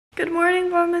Good morning,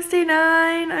 Vlogmas Day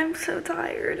 9. I'm so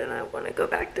tired and I want to go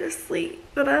back to sleep,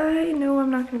 but I know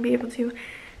I'm not going to be able to,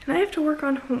 and I have to work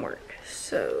on homework,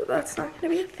 so that's not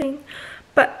going to be a thing.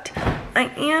 But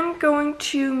I am going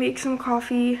to make some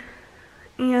coffee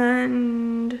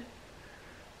and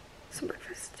some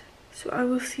breakfast. So I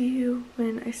will see you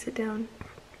when I sit down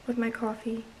with my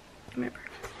coffee and my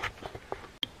breakfast.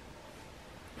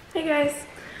 Hey guys.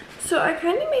 So I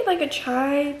kind of made like a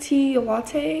chai tea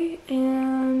latte,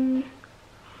 and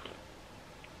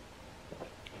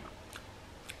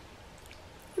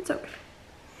it's okay.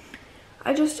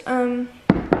 I just I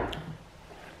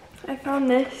found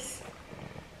this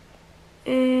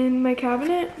in my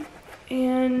cabinet,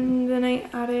 and then I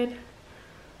added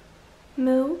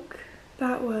milk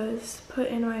that was put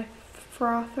in my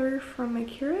frother from my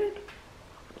Keurig.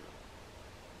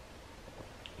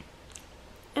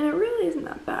 And it really isn't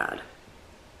that bad.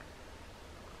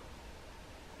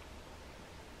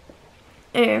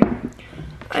 Anyway,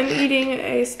 I'm eating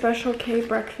a Special K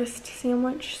breakfast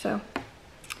sandwich, so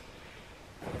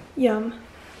yum.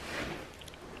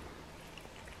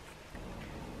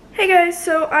 Hey guys,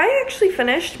 so I actually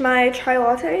finished my chai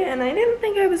latte, and I didn't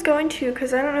think I was going to,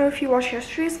 because I don't know if you watched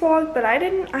yesterday's vlog, but I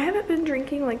haven't been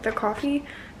drinking like the coffee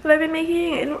that I've been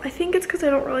making. I think it's because I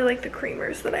don't really like the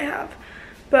creamers that I have.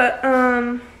 But,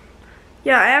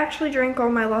 yeah, I actually drank all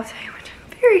my latte, which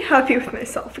I'm very happy with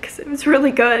myself because it was really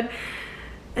good.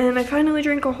 And I finally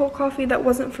drank a whole coffee that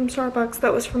wasn't from Starbucks,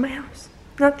 that was from my house.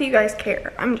 Not that you guys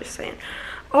care, I'm just saying.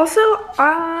 Also,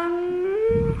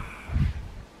 I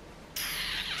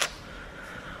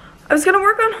was gonna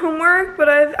work on homework, but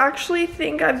I've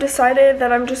decided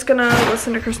that I'm just gonna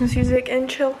listen to Christmas music and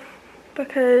chill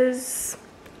because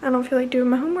I don't feel like doing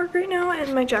my homework right now,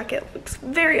 and my jacket looks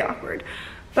very awkward.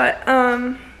 But,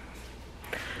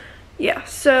 yeah,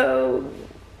 so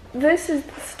this is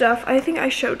the stuff. I think I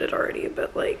showed it already,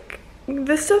 but like,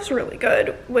 this stuff's really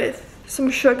good with some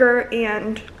sugar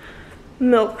and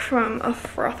milk from a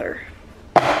frother.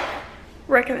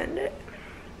 Recommend it.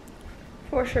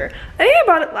 For sure. I think I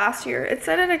bought it last year. It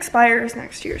said it expires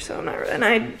next year, so and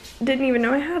I didn't even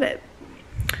know I had it.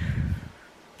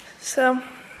 So,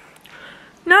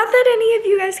 not that any of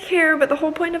you guys care, but the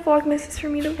whole point of Vlogmas is for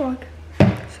me to vlog.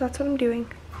 So that's what I'm doing.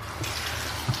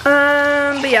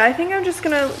 But yeah, I think I'm just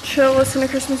gonna chill, listen to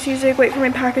Christmas music, wait for my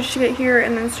package to get here,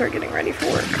 and then start getting ready for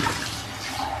work.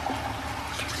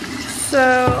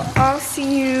 So, I'll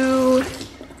see you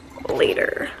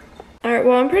later. Alright,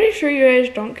 well, I'm pretty sure you guys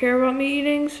don't care about me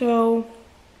eating, so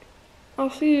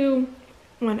I'll see you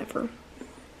whenever.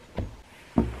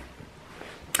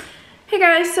 Hey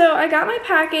guys, so I got my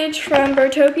package from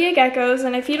Burtopia Geckos,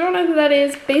 and if you don't know who that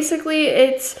is, basically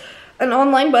it's an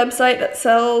online website that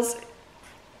sells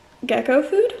gecko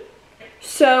food.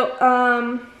 So,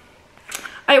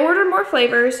 I ordered more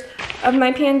flavors of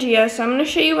my Pangea, so I'm going to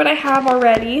show you what I have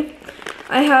already.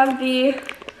 I have the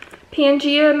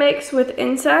Pangea mix with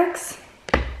insects.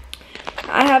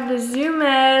 I have the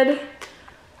Zoomed,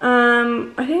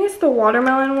 I think it's the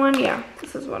watermelon one. Yeah,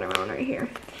 this is watermelon right here.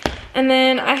 And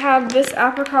then I have this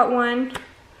apricot one,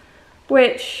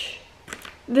 which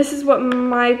this is what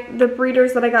the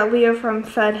breeders that I got Leo from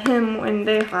fed him when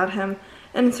they had him.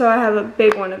 And so I have a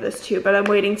big one of this too, but I'm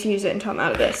waiting to use it until I'm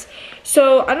out of this.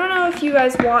 So I don't know if you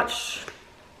guys watched,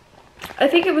 I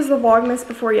think it was the Vlogmas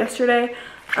before yesterday.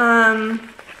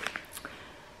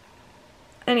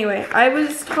 Anyway, I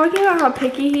was talking about how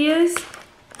picky he is.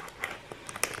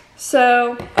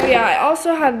 So, oh yeah, I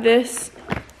also have this.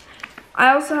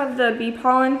 I also have the bee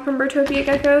pollen from Burtopia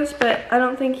Geckos, but I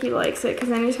don't think he likes it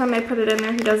because anytime I put it in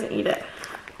there, he doesn't eat it.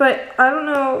 But I don't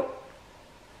know.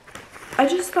 I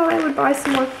just thought I would buy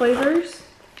some more flavors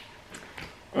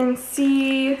and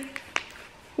see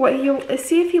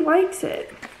if he likes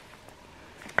it.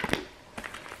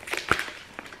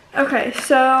 Okay,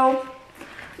 so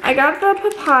I got the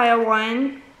papaya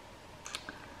one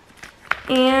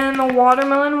and the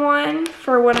watermelon one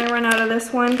for when I run out of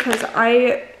this one, because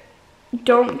I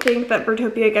don't think that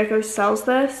Burtopia Geckos sells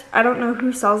this. I don't know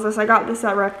who sells this. I got this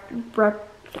at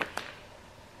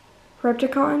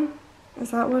Repticon.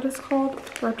 Is that what it's called?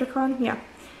 Repticon? Yeah.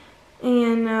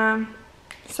 And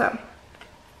so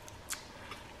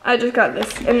I just got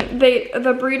this, and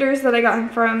the breeders that I got him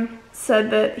from said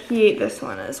that he ate this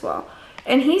one as well.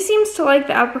 And he seems to like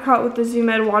the apricot with the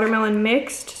Zoomed watermelon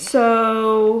mixed,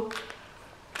 so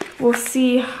we'll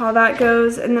see how that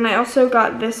goes. And then I also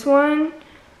got this one,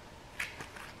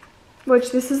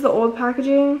 which this is the old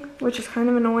packaging, which is kind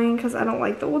of annoying because I don't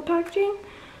like the old packaging,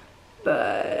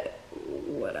 but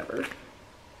whatever.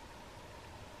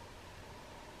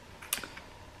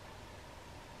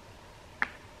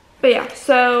 But yeah,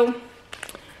 so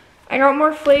I got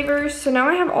more flavors. So now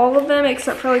I have all of them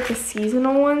except for like the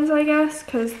seasonal ones, I guess,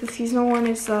 because the seasonal one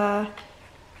is the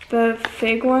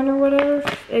fig one or whatever,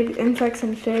 insects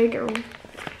and fig or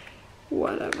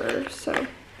whatever. So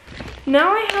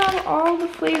now I have all the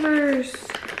flavors,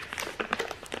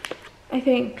 I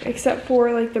think, except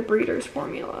for like the breeder's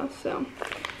formula. So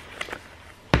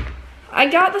I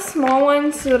got the small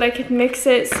one so that I could mix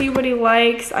it, see what he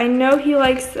likes. I know he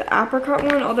likes the apricot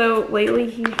one, although lately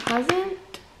he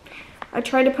hasn't. I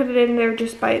tried to put it in there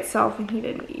just by itself and he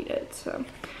didn't eat it, so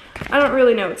I don't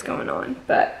really know what's going on,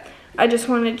 but I just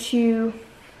wanted to,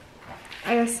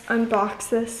 I guess, unbox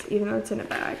this even though it's in a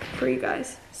bag for you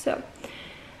guys. So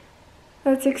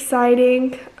that's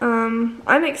exciting.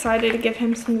 I'm excited to give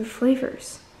him some new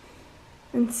flavors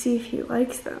and see if he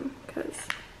likes them, because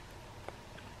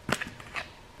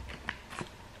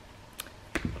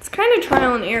it's kind of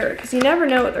trial and error because you never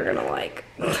know what they're gonna like,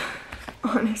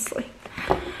 honestly.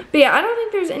 But yeah, I don't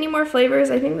think there's any more flavors.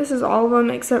 I think this is all of them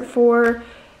except for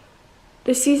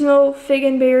the seasonal fig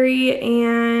and berry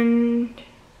and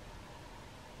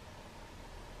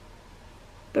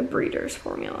the breeder's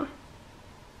formula.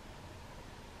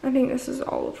 I think this is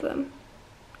all of them.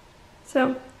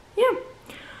 So, yeah.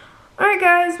 Alright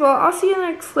guys, well, I'll see you in the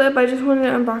next clip. I just wanted to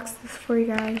unbox this for you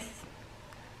guys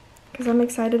because I'm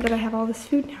excited that I have all this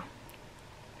food now.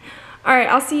 Alright,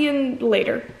 I'll see you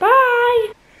later.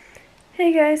 Bye!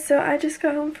 Hey guys, so I just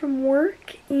got home from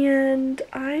work and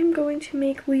I'm going to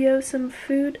make Leo some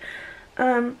food.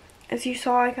 As you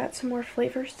saw, I got some more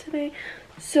flavors today.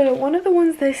 So one of the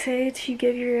ones they say to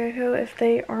give your gecko if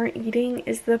they aren't eating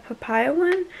is the papaya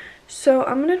one. So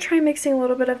I'm going to try mixing a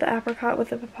little bit of the apricot with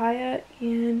the papaya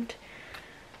and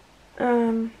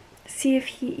see if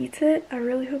he eats it. I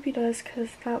really hope he does because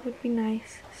that would be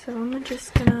nice. So I'm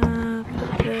just going to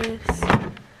put this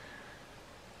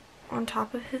on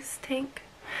top of his tank.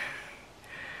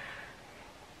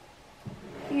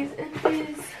 He's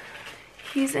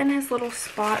in his little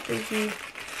spot that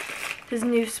his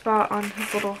new spot on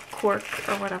his little cork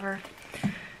or whatever.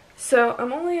 So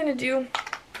I'm only gonna do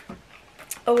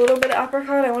a little bit of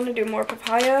apricot. I want to do more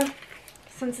papaya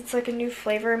since it's like a new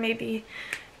flavor. Maybe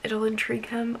it'll intrigue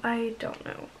him. I don't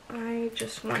know. I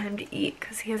just want him to eat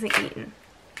because he hasn't eaten.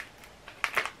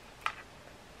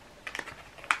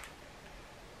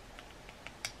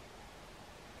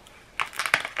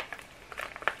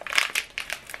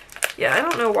 Yeah, I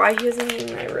don't know why he hasn't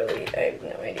eaten. I have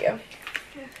no idea.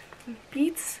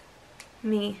 Beats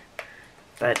me.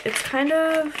 But it's kind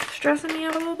of stressing me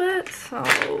out a little bit, so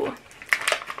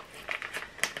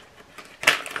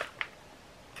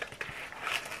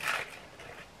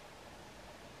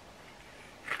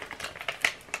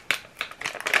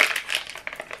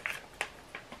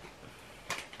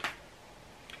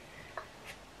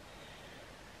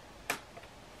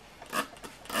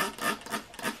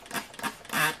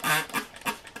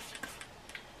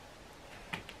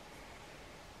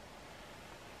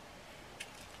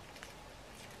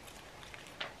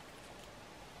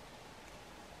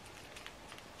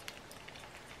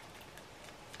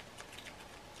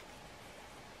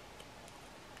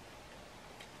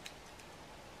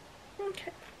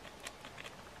okay.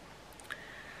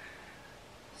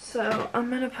 So I'm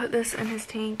gonna put this in his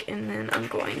tank and then I'm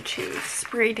going to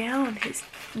spray down his,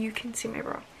 you can see my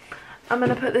bra. I'm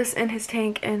gonna put this in his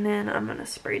tank and then I'm gonna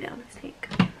spray down his tank.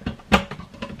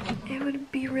 It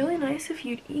would be really nice if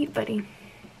you'd eat, buddy,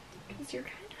 because you're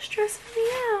kind of stressing me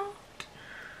out.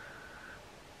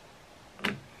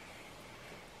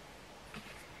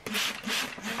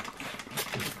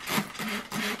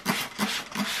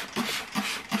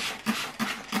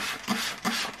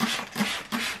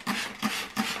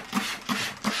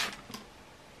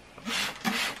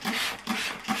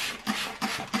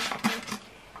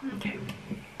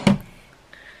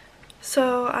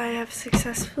 So I have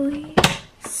successfully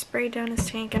sprayed down his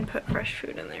tank and put fresh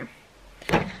food in there.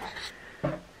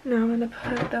 Now I'm going to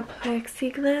put the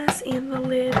plexiglass and the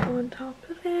lid on top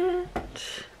of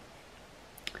it.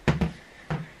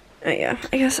 Oh yeah,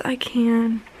 I guess I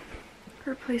can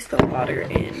replace the water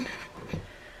in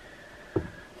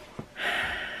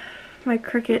my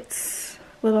cricket's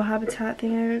little habitat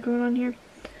thing I got going on here.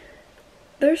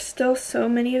 There's still so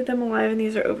many of them alive and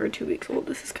these are over 2 weeks old.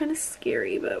 This is kind of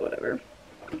scary, but whatever.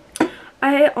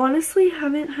 I honestly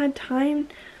haven't had time,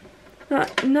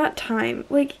 not time,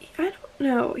 like, I don't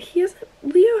know.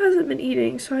 Leo hasn't been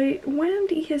eating, so I want him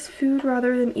to eat his food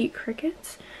rather than eat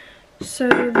crickets. So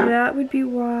that would be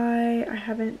why I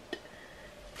haven't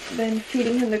been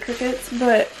feeding him the crickets,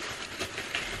 but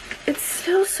it's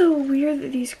still so weird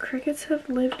that these crickets have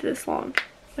lived this long.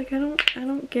 Like, I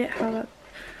don't get how that,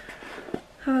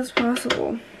 How is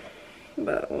possible?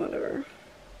 But whatever.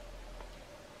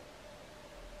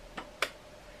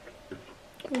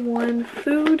 1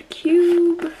 food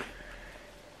cube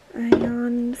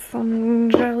and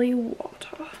some jelly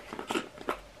water.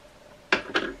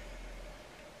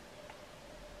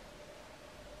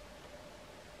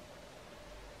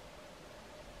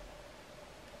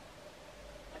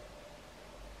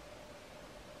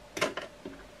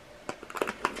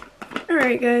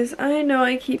 Alright guys, I know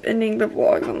I keep ending the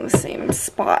vlog on the same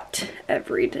spot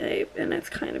every day, and it's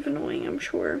kind of annoying, I'm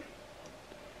sure.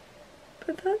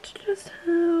 But that's just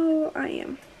how I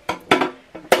am.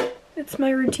 It's my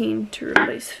routine to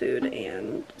replace food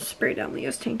and spray down the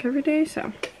tank every day,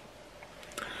 so.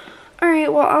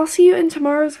 Alright, well I'll see you in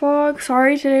tomorrow's vlog.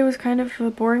 Sorry today was kind of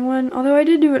a boring one, although I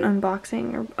did do an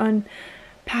unboxing or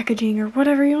unpackaging or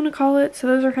whatever you want to call it, so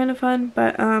those are kind of fun,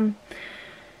 but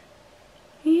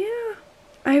yeah.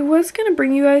 I was gonna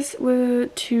bring you guys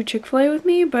to Chick-fil-A with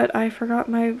me, but I forgot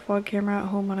my vlog camera at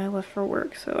home when I left for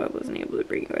work, so I wasn't able to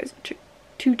bring you guys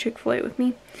to Chick-fil-A with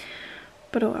me.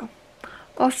 But oh well.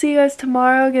 I'll see you guys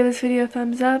tomorrow. Give this video a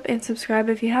thumbs up and subscribe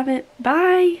if you haven't.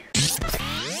 Bye!